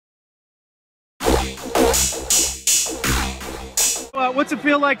what's it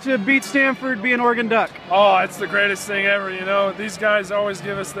feel like to beat Stanford, be an Oregon Duck? Oh, it's the greatest thing ever. You know, these guys always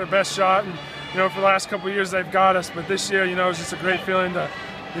give us their best shot, and you know, for the last couple of years they've got us. But this year, you know, it's just a great feeling to,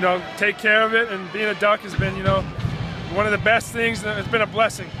 you know, take care of it. And being a Duck has been, you know, one of the best things. It's been a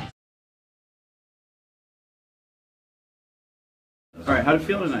blessing. All right, how did it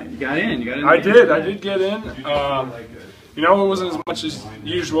feel tonight? You got in. You got in. I did get in. You know, it wasn't as much as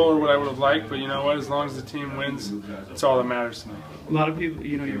usual or what I would have liked, but you know what? As long as the team wins, it's all that matters to me. A lot of people,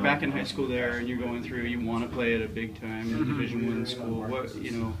 you know, you're back in high school there, and you're going through. You want to play at a big time Division I school. What,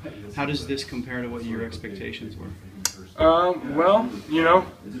 you know, how does this compare to what your expectations were? Well, you know,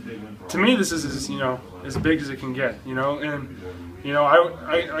 to me this is you know, as big as it can get. You know, and you know,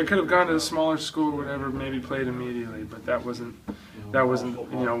 I could have gone to a smaller school or whatever, maybe played immediately, but that wasn't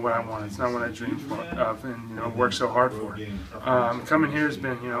you know what I wanted. It's not what I dreamed of, and you know, worked so hard for. Coming here has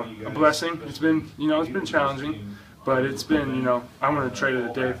been, you know, a blessing. It's been, you know, it's been challenging, but it's been, you know, I'm going to trade it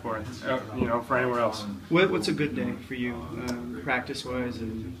a day for it, you know, for anywhere else. What's a good day for you, practice-wise,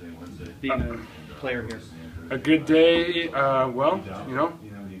 and being a player here? A good day, well, you know,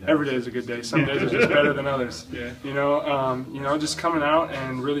 every day is a good day. Some days are just better than others. Yeah. You know, just coming out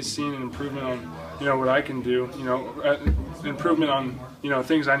and really seeing an improvement on, you know, what I can do. You know, improvement on, you know,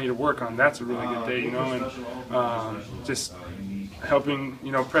 things I need to work on. That's a really good day. You know, and just helping,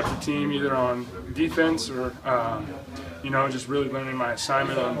 you know, prep the team either on defense or, you know, just really learning my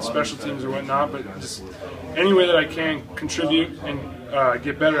assignment on special teams or whatnot. But just any way that I can contribute and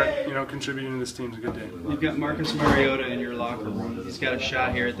get better at, you know, contributing to this team's a good day. You've got Marcus Mariota in your locker room. He's got a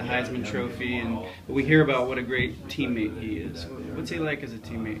shot here at the Heisman Trophy, and we hear about what a great teammate he is. What's he like as a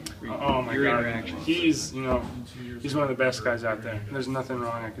teammate? Oh my God, interactions? He's, you know, he's one of the best guys out there. There's nothing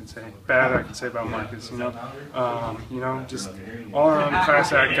wrong I could say, bad I could say about Marcus. You know, just all around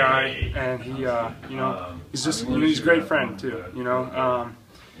class act guy, and he, you know, he's just, you know, he's a great friend too. You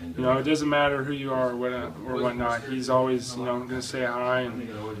know, it doesn't matter who you are or whatnot. He's always, you know, going to say hi and,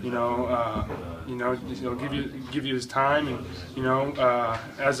 you know, he'll give you his time. And, you know,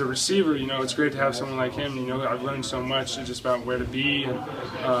 as a receiver, you know, it's great to have someone like him. You know, I've learned so much just about where to be and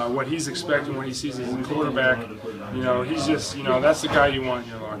what he's expecting, what he sees as a quarterback. You know, he's just, you know, that's the guy you want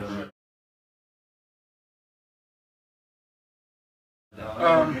in your locker room.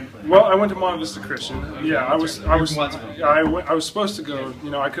 Well, I went to Monte Vista Christian. Yeah, I was supposed to go. You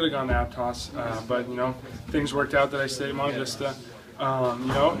know, I could have gone to Aptos, but you know, things worked out that I stayed at Monte Vista. You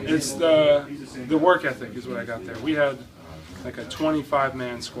know, it's the work ethic is what I got there. We had like a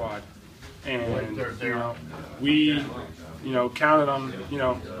 25-man squad, and you know, we, you know, counted on, you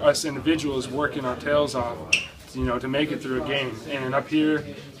know, us individuals working our tails off, you know, to make it through a game. And up here,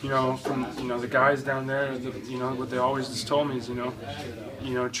 you know, from, you know, the guys down there, you know, what they always just told me is, you know,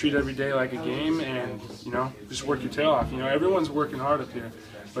 treat every day like a game, and, you know, just work your tail off. You know, everyone's working hard up here,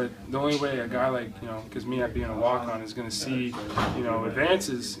 but the only way a guy like, you know, because me being a walk-on is going to see, you know,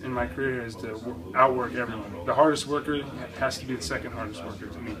 advances in my career is to outwork everyone. The hardest worker has to be the second hardest worker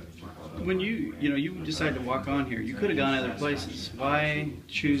to me. When you decided to walk on here, you could have gone other places. Why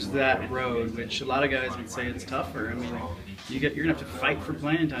choose that road, which a lot of guys would say it's tougher? I mean, you're gonna have to fight for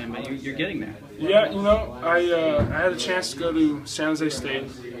playing time, but you're getting there. Yeah, you know, I had a chance to go to San Jose State,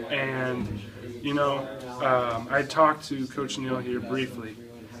 and you know, I talked to Coach Neal here briefly.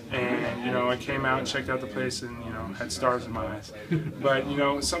 And, you know, I came out and checked out the place and, you know, had stars in my eyes. But, you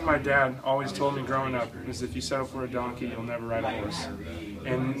know, something my dad always told me growing up is if you settle for a donkey, you'll never ride a horse.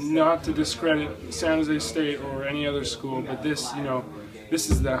 And not to discredit San Jose State or any other school, but this, you know, this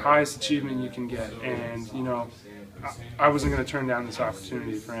is the highest achievement you can get. And, you know, I wasn't going to turn down this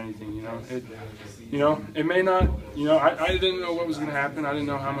opportunity for anything, you know. It may not, you know, I didn't know what was going to happen. I didn't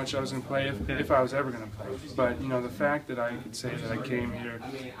know how much I was going to play, if I was ever going to play. But, you know, the fact that I could say that I came here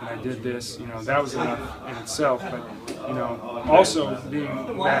and I did this, you know, that was enough in itself. But, you know, also being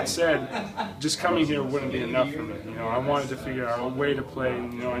that said, just coming here wouldn't be enough for me. You know, I wanted to figure out a way to play,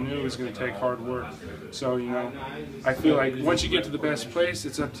 and, you know, I knew it was going to take hard work. So, you know, I feel like once you get to the best place,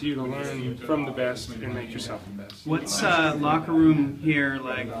 it's up to you to learn from the best and make yourself the best. What's locker room here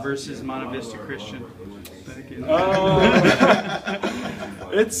like versus Monte Vista Christian?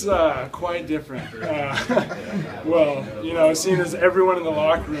 It's quite different. Well, you know, seeing as everyone in the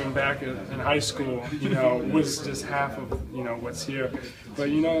locker room back in high school, you know, was just half of, you know, what's here. But,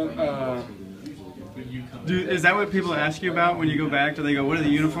 you know, is that what people ask you about when you go back? Do they go, what are the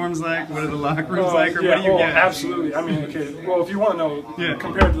uniforms like? What are the locker rooms like? Or yeah, what do you get? Absolutely. I mean, okay, well, if you want to know,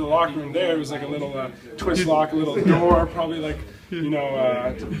 compared to the locker room there, it was like a little twist lock, a little door, probably like, you know,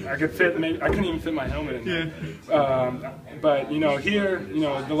 I could fit, maybe, I couldn't even fit my helmet in there. But, you know, here, you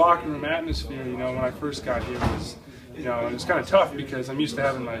know, the locker room atmosphere, you know, when I first got here was, you know, it's kind of tough because I'm used to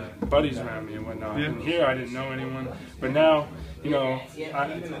having my buddies around me and whatnot. Yeah. And here I didn't know anyone, but now, you know,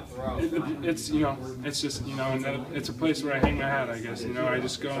 it's, you know, it's just, you know, and it's a place where I hang my hat, I guess. You know, I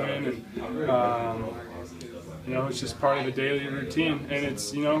just go in and, you know, it's just part of the daily routine, and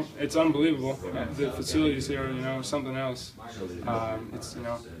it's, you know, it's unbelievable. The facilities here are, you know, something else. It's, you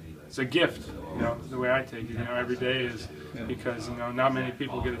know, it's a gift, you know, the way I take it, you know, every day is because, you know, not many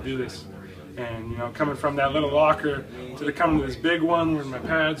people get to do this. And, you know, coming from that little locker to coming to this big one where my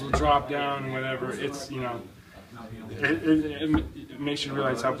pads will drop down and whatever, it's, you know, it makes you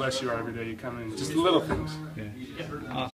realize how blessed you are every day you come in. Just the little things. Yeah.